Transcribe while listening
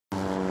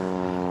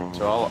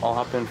so I'll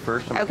hop in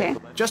first. Okay.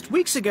 Just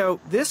weeks ago,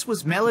 this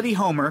was Melodie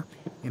Homer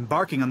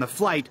embarking on the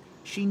flight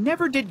she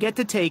never did get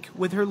to take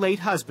with her late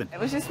husband. It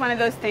was just one of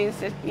those things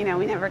that, we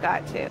never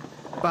got to.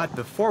 But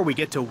before we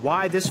get to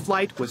why this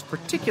flight was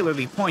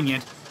particularly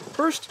poignant,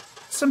 first,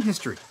 some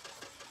history.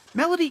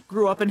 Melodie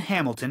grew up in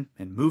Hamilton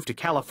and moved to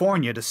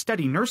California to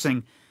study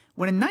nursing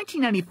when in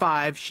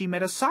 1995 she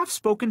met a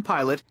soft-spoken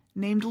pilot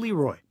named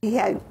LeRoy. He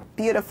had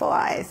beautiful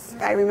eyes.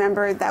 I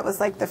remember that was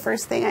like the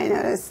first thing I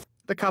noticed.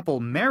 The couple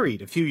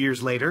married a few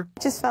years later.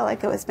 It just felt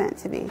like it was meant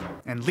to be.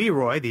 And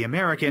LeRoy, the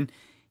American,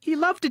 he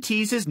loved to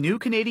tease his new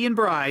Canadian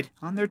bride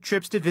on their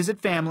trips to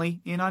visit family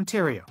in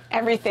Ontario.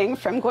 Everything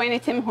from going to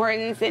Tim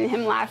Hortons and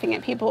him laughing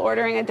at people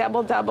ordering a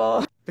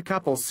double-double. The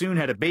couple soon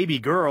had a baby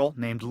girl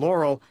named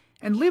Laurel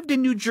and lived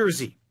in New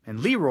Jersey. And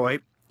LeRoy,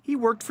 he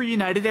worked for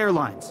United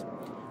Airlines.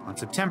 On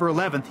September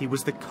 11th, he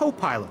was the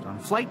co-pilot on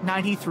Flight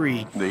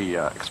 93.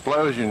 The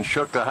explosion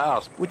shook the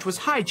house, which was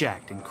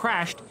hijacked and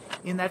crashed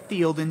in that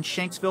field in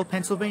Shanksville,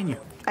 Pennsylvania.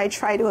 I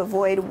try to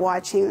avoid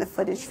watching the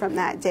footage from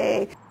that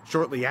day.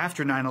 Shortly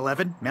after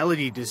 9/11,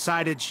 Melodie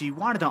decided she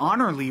wanted to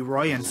honor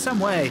LeRoy in some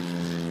way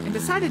and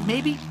decided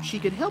maybe she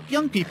could help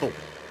young people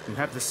who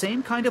have the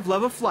same kind of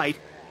love of flight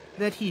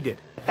that he did.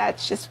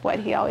 That's just what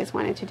he always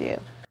wanted to do.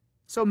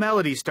 So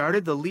Melodie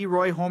started the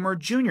LeRoy Homer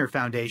Jr.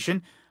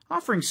 Foundation,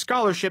 offering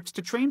scholarships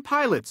to train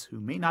pilots who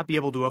may not be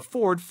able to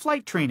afford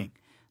flight training,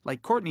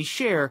 like Courtney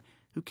Schaer,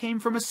 who came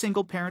from a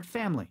single-parent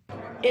family.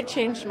 It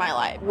changed my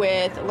life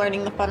with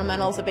learning the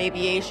fundamentals of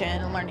aviation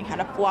and learning how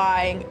to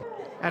fly.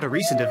 At a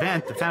recent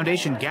event, the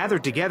foundation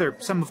gathered together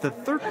some of the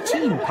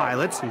 13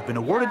 pilots who've been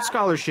awarded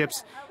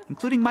scholarships,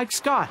 including Mike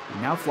Scott,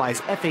 who now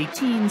flies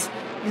F-18s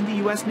in the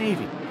U.S.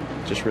 Navy.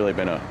 It's just really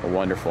been a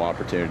wonderful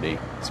opportunity.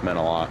 It's meant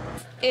a lot.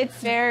 It's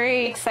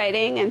very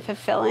exciting and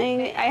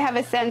fulfilling. I have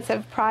a sense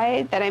of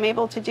pride that I'm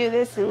able to do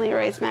this in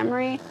LeRoy's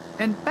memory.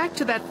 And back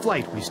to that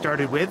flight we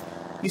started with.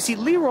 You see,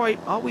 LeRoy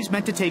always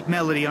meant to take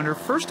Melodie on her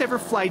first ever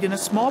flight in a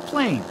small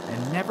plane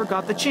and never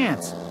got the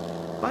chance.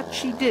 But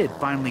she did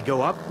finally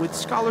go up with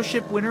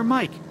scholarship winner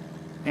Mike.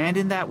 And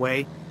in that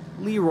way,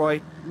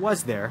 LeRoy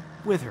was there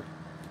with her.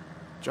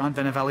 John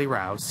Venavelli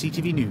Rao,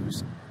 CTV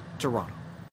News, Toronto.